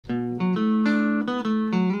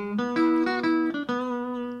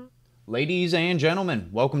Ladies and gentlemen,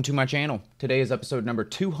 welcome to my channel. Today is episode number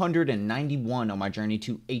 291 on my journey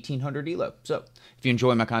to 1800 ELO. So, if you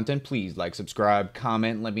enjoy my content, please like, subscribe,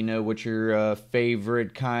 comment, and let me know what your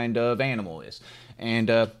favorite kind of animal is. And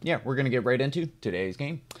yeah, we're going to get right into today's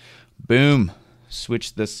game. Boom.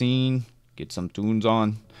 Switch the scene. Get some tunes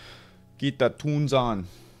on. Get the tunes on.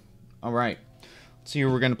 Alright. Let's see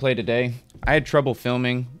what we're going to play today. I had trouble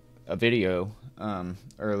filming a video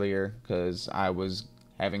earlier because I was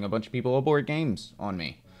having a bunch of people aboard games on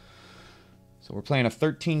me. So we're playing a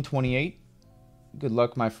 1328. Good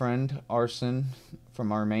luck, my friend Arson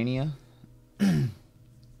from Armenia.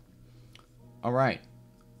 Alright.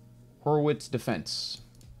 Horowitz defense.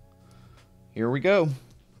 Here we go.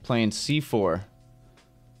 Playing c4.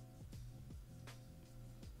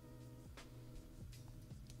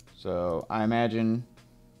 So I imagine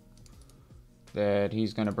that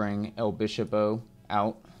he's going to bring El Bishopo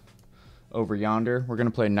out over yonder. We're going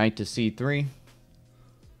to play knight to c3.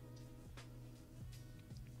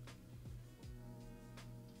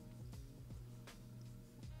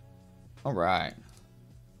 Alright.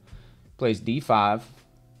 Plays d5.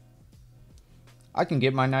 I can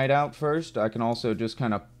get my knight out first. I can also just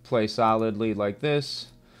kind of play solidly like this.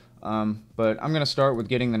 But I'm going to start with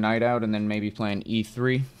getting the knight out and then maybe playing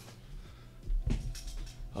e3.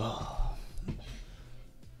 Oh.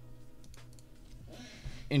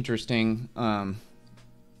 Interesting.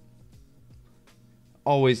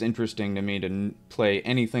 Always interesting to me to play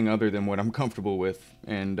anything other than what I'm comfortable with.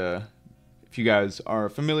 And if you guys are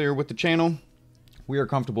familiar with the channel, we are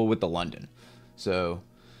comfortable with the London. So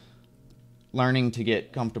learning to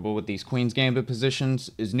get comfortable with these Queen's Gambit positions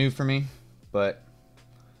is new for me, but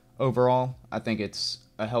overall I think it's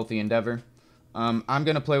a healthy endeavor. I'm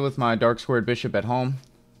going to play with my dark squared bishop at home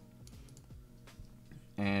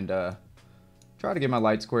and try to get my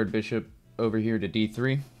light squared bishop over here to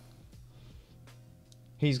d3.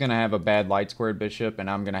 He's going to have a bad light squared bishop, and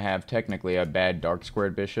I'm going to have technically a bad dark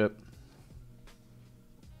squared bishop.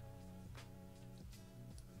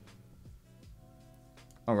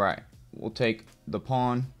 Alright, we'll take the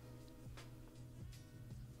pawn.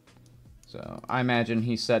 So I imagine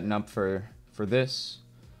he's setting up for this,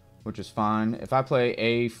 which is fine. If I play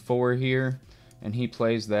a4 here, and he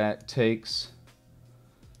plays that, takes...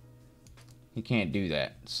 He can't do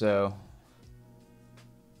that, so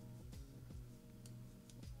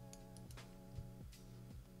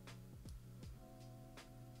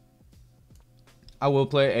I will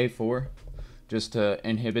play a4 just to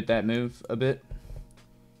inhibit that move a bit.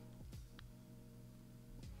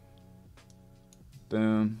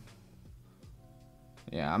 Boom.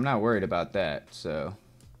 Yeah, I'm not worried about that, so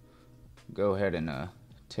go ahead and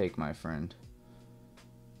take, my friend.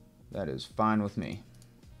 That is fine with me.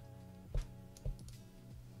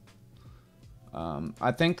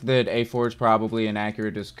 I think that a4 is probably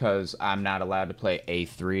inaccurate just because I'm not allowed to play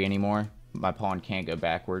a3 anymore. My pawn can't go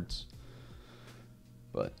backwards.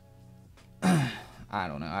 But, I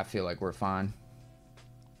don't know. I feel like we're fine.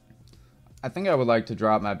 I think I would like to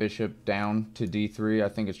drop my bishop down to d3. I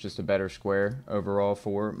think it's just a better square overall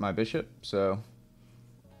for my bishop. So,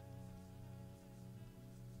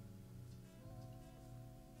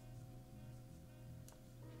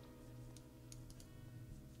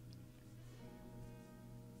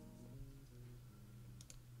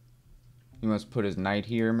 he must put his knight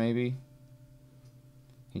here, maybe.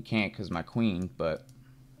 He can't because my queen, but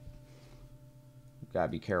gotta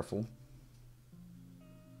be careful.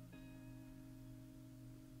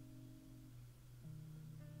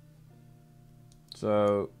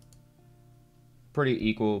 So, pretty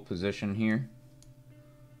equal position here.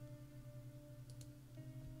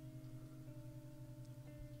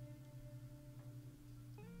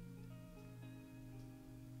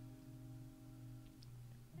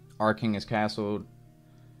 Our king is castled.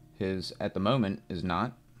 His, at the moment, is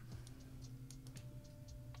not.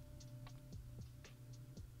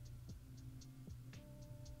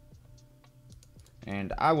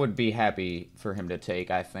 And I would be happy for him to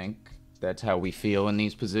take, I think. That's how we feel in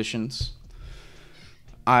these positions.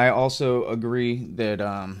 I also agree that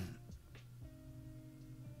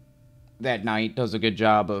that knight does a good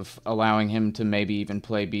job of allowing him to maybe even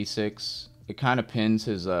play b6. It kind of pins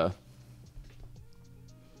his...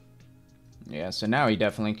 Yeah, so now he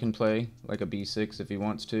definitely can play like a b6 if he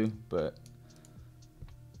wants to, but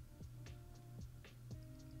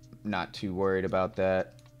not too worried about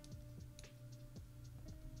that.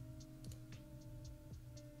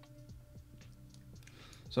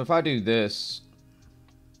 So if I do this,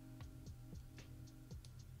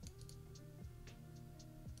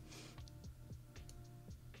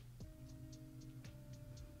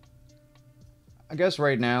 I guess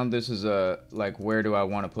right now this is a like where do I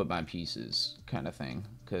want to put my pieces kind of thing,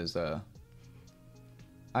 because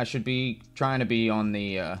I should be trying to be on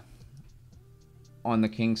the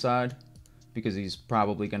king side, because he's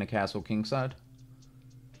probably going to castle king side.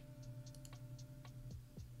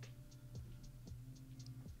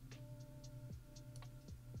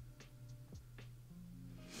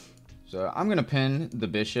 So I'm going to pin the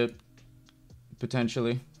bishop,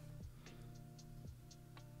 potentially.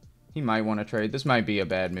 He might want to trade. This might be a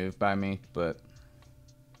bad move by me, but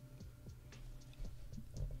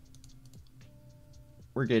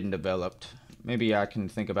we're getting developed. Maybe I can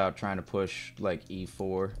think about trying to push like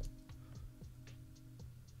e4.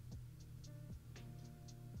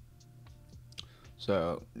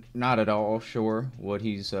 So not at all sure what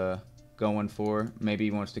he's going for. Maybe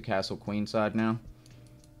he wants to castle queenside now.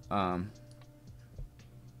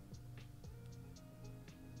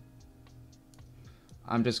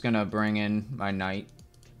 I'm just gonna bring in my knight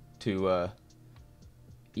to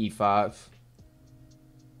e5.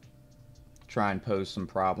 Try and pose some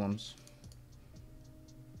problems.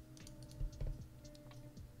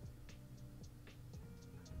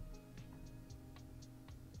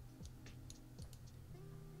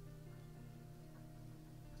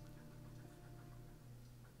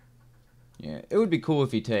 Yeah, it would be cool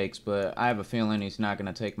if he takes, but I have a feeling he's not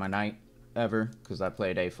going to take my knight ever, because I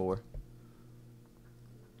played a4.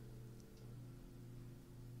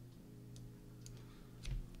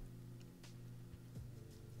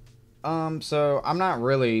 So I'm not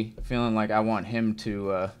really feeling like I want him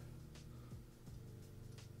to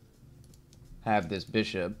have this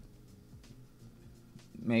bishop.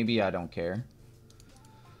 Maybe I don't care.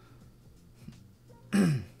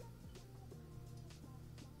 I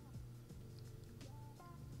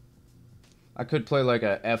could play like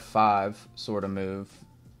a f5 sort of move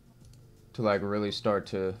to like really start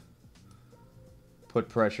to put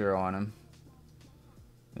pressure on him.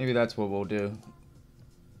 Maybe that's what we'll do.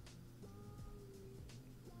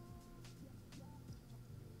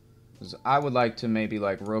 I would like to maybe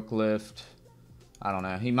like rook lift. I don't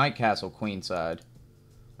know. He might castle queenside.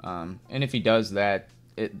 And if he does that,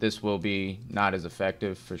 this will be not as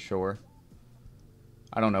effective for sure.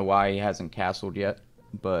 I don't know why he hasn't castled yet,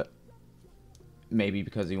 but maybe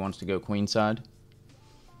because he wants to go queenside.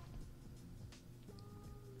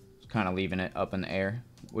 Just kind of leaving it up in the air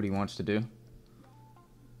what he wants to do.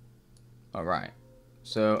 Alright.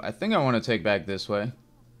 So I think I want to take back this way.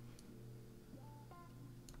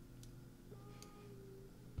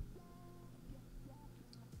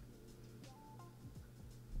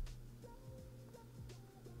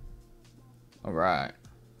 Alright.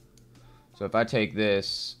 So if I take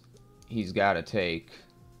this, he's got to take.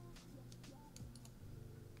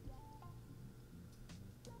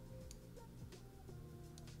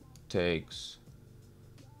 Takes.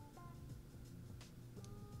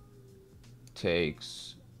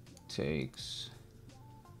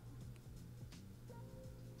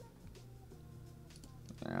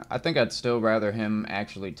 Yeah, I think I'd still rather him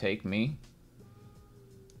actually take me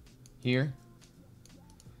here.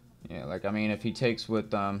 Yeah, like, I mean, if he takes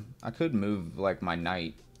with, I could move, like, my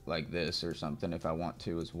knight like this or something if I want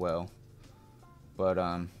to as well. But,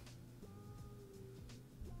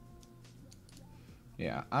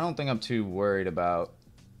 yeah, I don't think I'm too worried about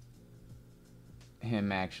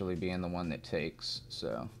him actually being the one that takes,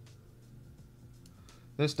 so.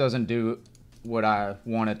 This doesn't do what I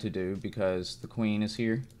want it to do because the queen is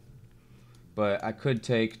here. But I could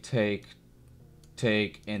take,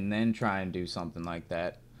 and then try and do something like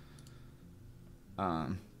that.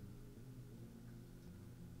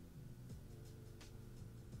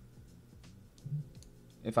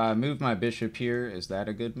 If I move my bishop here, is that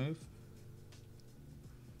a good move?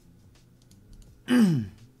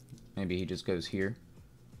 Maybe he just goes here.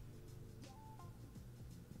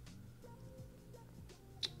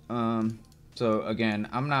 So again,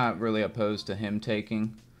 I'm not really opposed to him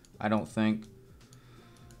taking, I don't think.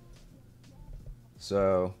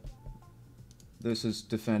 So this is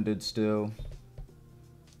defended still.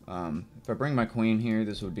 If I bring my queen here,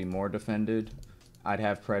 this would be more defended. I'd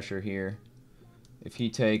have pressure here. If he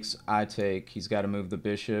takes, I take. He's got to move the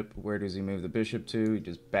bishop. Where does he move the bishop to? He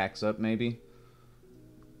just backs up maybe,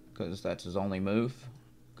 because that's his only move,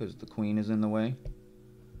 because the queen is in the way.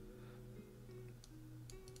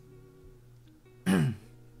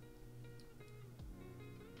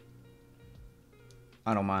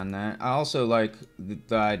 I don't mind that. I also like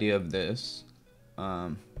the idea of this.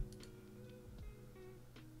 You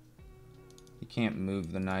can't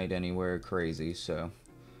move the knight anywhere crazy, so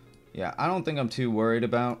yeah, I don't think I'm too worried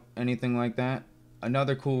about anything like that.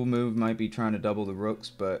 Another cool move might be trying to double the rooks,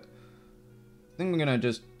 but I think I'm gonna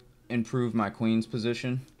just improve my queen's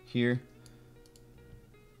position here.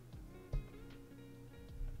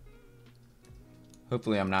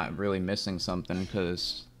 Hopefully I'm not really missing something,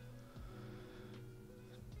 because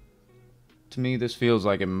to me this feels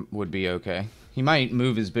like it would be okay. He might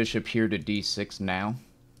move his bishop here to d6 now.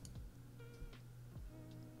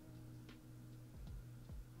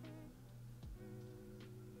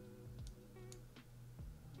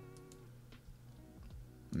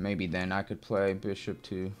 Maybe then I could play bishop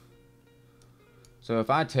to... So if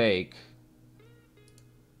I take...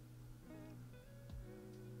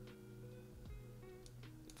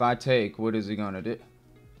 If I take, what is he going to do?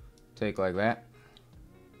 Take like that.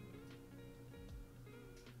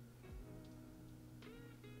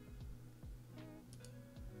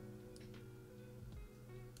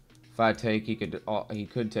 If I take, he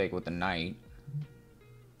could take with the knight.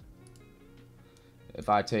 If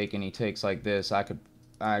I take and he takes like this,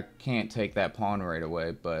 I can't take that pawn right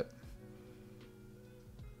away, but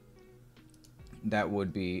that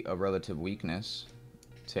would be a relative weakness.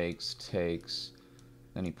 Takes,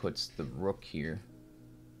 then he puts the rook here.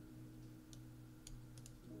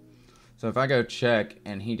 So if I go check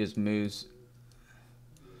and he just moves,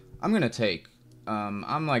 I'm gonna take.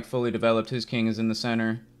 I'm like fully developed. His king is in the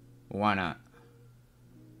center. Why not?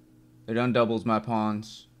 It undoubles my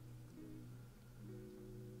pawns.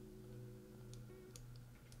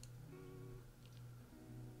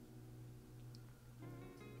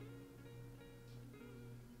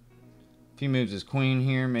 If he moves his queen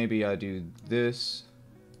here, maybe I do this.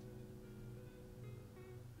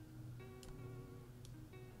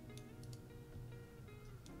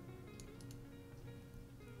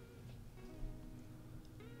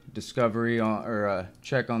 Discovery on, or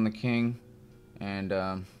check on the king, and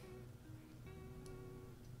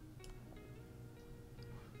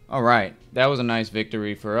all right, that was a nice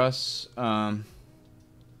victory for us.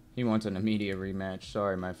 He wants an immediate rematch.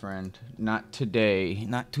 Sorry, my friend, not today.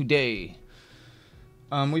 Not today.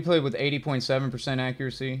 We played with 80.7%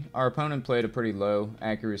 accuracy. Our opponent played a pretty low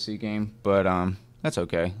accuracy game, but that's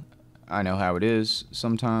okay. I know how it is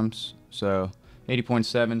sometimes. So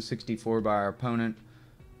 80.7, 64 by our opponent.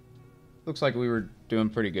 Looks like we were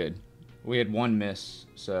doing pretty good. We had one miss,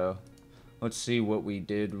 so let's see what we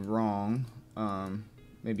did wrong.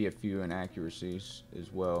 Maybe a few inaccuracies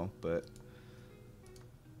as well, but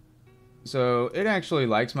so it actually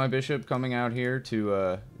likes my bishop coming out here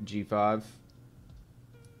to g5.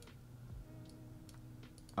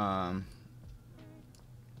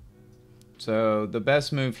 So the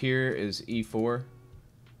best move here is e4.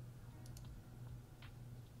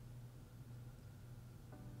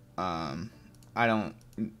 I don't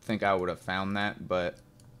think I would have found that, but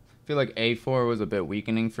I feel like a4 was a bit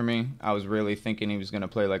weakening for me. I was really thinking he was going to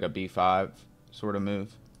play like a b5 sort of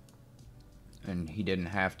move, and he didn't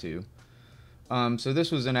have to. So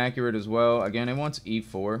this was inaccurate as well. Again, it wants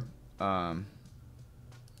e4. I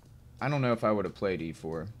don't know if I would have played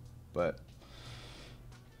e4, but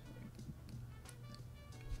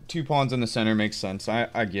 2 pawns in the center makes sense.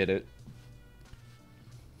 I get it.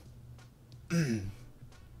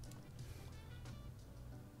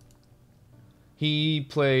 He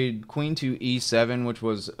played queen to e7, which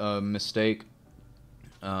was a mistake.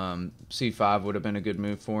 c5 would have been a good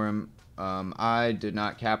move for him. I did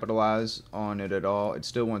not capitalize on it at all. It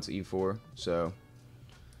still wants e4, so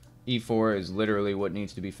e4 is literally what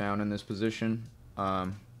needs to be found in this position. I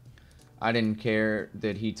didn't care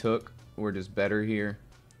that he took. We're just better here.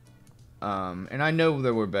 And I know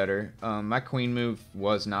that we're better. My queen move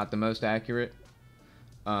was not the most accurate.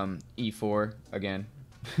 e4 again.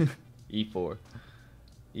 e4.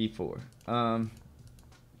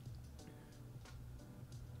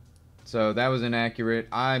 So that was inaccurate.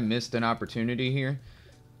 I missed an opportunity here.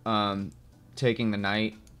 Taking the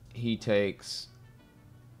knight, he takes.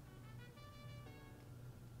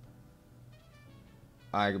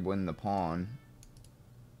 I win the pawn.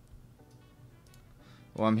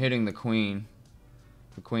 Well, I'm hitting the queen.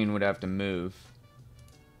 The queen would have to move.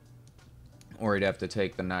 Or he'd have to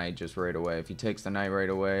take the knight just right away. If he takes the knight right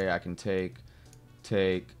away, I can take.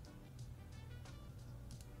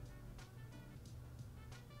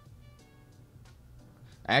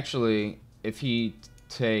 Actually, if he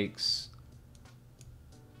takes,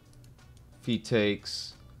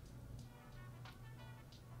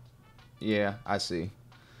 yeah, I see.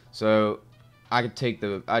 So I could take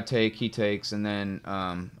he takes, and then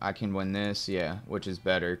I can win this, yeah, which is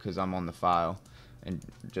better because I'm on the file, and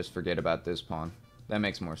just forget about this pawn. That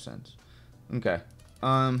makes more sense. Okay.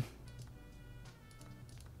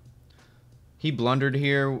 He blundered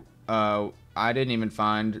here. I didn't even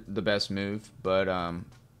find the best move, but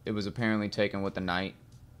it was apparently taken with the knight,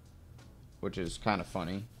 which is kind of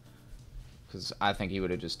funny, because I think he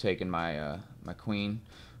would have just taken my my queen.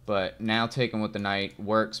 But now taken with the knight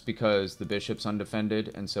works because the bishop's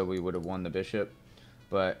undefended, and so we would have won the bishop.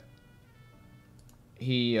 But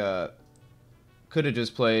he could have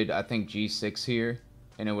just played, I think, g6 here,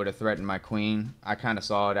 and it would have threatened my queen. I kind of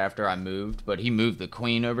saw it after I moved, but he moved the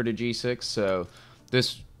queen over to g6, so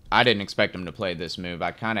this, I didn't expect him to play this move.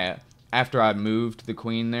 I kind of, after I moved the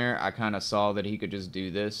queen there, I kind of saw that he could just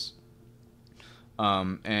do this.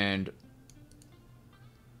 And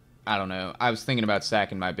I don't know. I was thinking about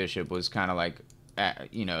sacking my bishop, was kind of like,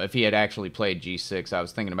 you know, if he had actually played g6, I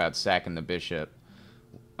was thinking about sacking the bishop.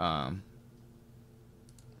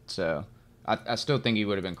 So I still think he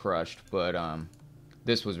would have been crushed, but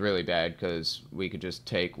this was really bad because we could just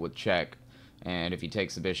take with check, and if he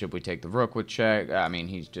takes the bishop, we take the rook with check. I mean,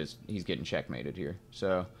 he's getting checkmated here.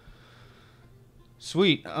 So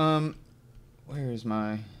sweet. Where is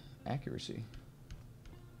my accuracy?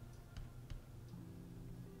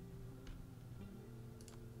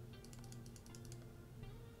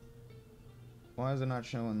 Why is it not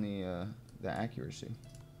showing the accuracy?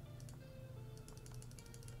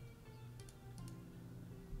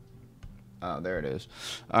 Oh, there it is.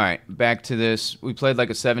 All right, back to this. We played like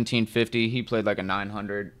a 1750. He played like a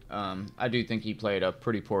 900. I do think he played a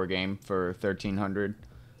pretty poor game for 1300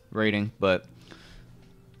 rating, but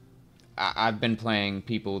I've been playing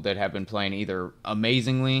people that have been playing either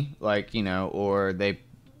amazingly, like, you know, or they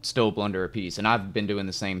still blunder a piece, and I've been doing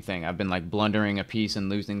the same thing. I've been like blundering a piece and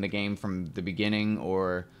losing the game from the beginning,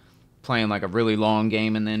 or playing like a really long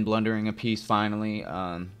game and then blundering a piece finally.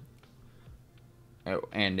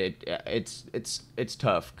 And it's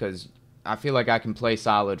tough because I feel like I can play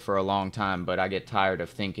solid for a long time, but I get tired of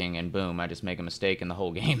thinking, and boom, I just make a mistake and the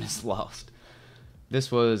whole game is lost.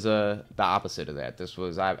 This was the opposite of that. This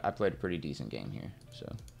was, I played a pretty decent game here.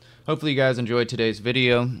 So hopefully you guys enjoyed today's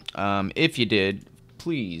video. If you did,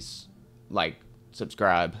 please like,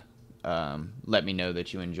 subscribe, let me know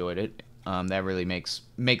that you enjoyed it. That really makes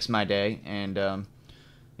my day, and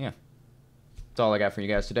yeah, that's all I got for you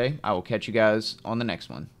guys today. I will catch you guys on the next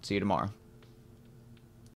one. See you tomorrow.